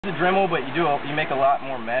The Dremel, but you make a lot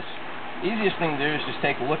more mess. Easiest thing to do is just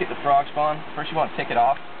take a look at the Frogspawn. First you want to take it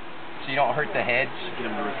off so you don't hurt the heads. Get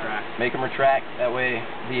them to retract. Make them retract. That way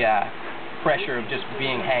the pressure of just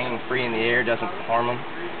being hanging free in the air doesn't harm them.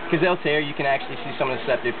 Because they'll tear. You can actually see some of the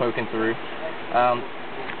septic poking through.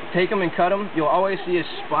 Take them and cut them. You'll always see a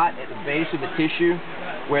spot at the base of the tissue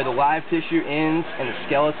where the live tissue ends and the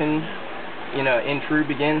skeleton, intrude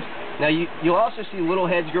begins. Now you'll also see little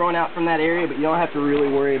heads growing out from that area, but you don't have to really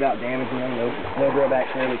worry about damaging them. They'll grow back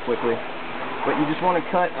fairly quickly. But you just want to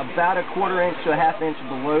cut about a 1/4 inch to a 1/2 inch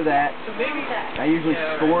below that. I usually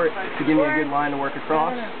score it to give me a good line to work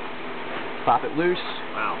across. Pop it loose.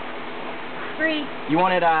 Wow. Free. You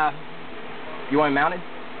want it mounted?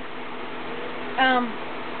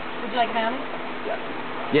 Would you like it mounted?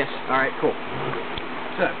 Yes. All right. Cool.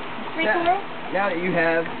 So now that you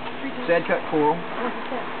have said cut coral,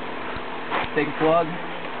 take a plug.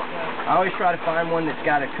 I always try to find one that's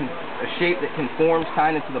got a shape that conforms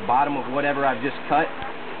kind of to the bottom of whatever I've just cut.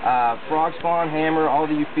 Frogspawn, hammer, all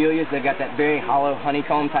the Euphyllias, they've got that very hollow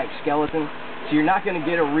honeycomb type skeleton. So you're not going to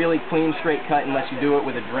get a really clean straight cut unless you do it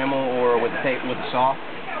with a Dremel or with a saw.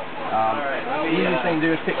 The easiest thing to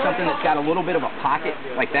do is pick something that's got a little bit of a pocket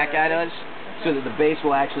like that guy does, so that the base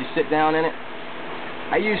will actually sit down in it.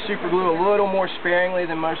 I use super glue a little more sparingly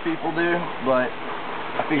than most people do, but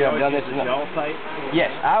I figure I've done this enough. Gel type?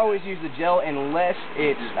 Yes, I always use the gel unless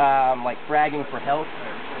it's like fragging for health.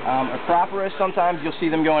 Acroporas, sometimes you'll see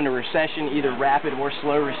them go into recession, either rapid or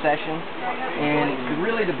slow recession. And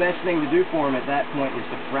really the best thing to do for them at that point is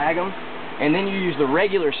to frag them. And then you use the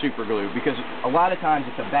regular super glue, because a lot of times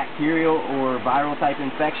it's a bacterial or viral type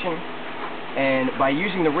infection. And by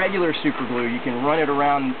using the regular super glue, you can run it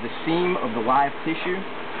around the seam of the live tissue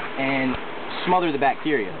and smother the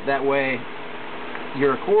bacteria. That way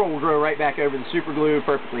your coral will grow right back over the super glue,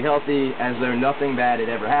 perfectly healthy, as though nothing bad had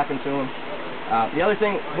ever happened to them. The other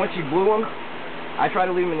thing, once you glue them, I try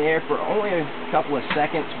to leave them in the air for only a couple of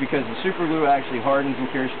seconds, because the super glue actually hardens and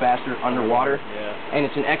cures faster underwater. Yeah. And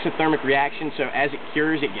it's an exothermic reaction, so as it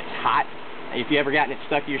cures, it gets hot. If you ever gotten it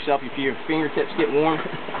stuck to yourself, if your fingertips get warm,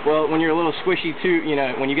 well, when you're a little squishy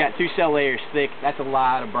when you got 2 cell layers thick, that's a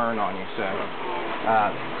lot of burn on you. So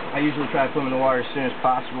I usually try to put them in the water as soon as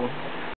possible.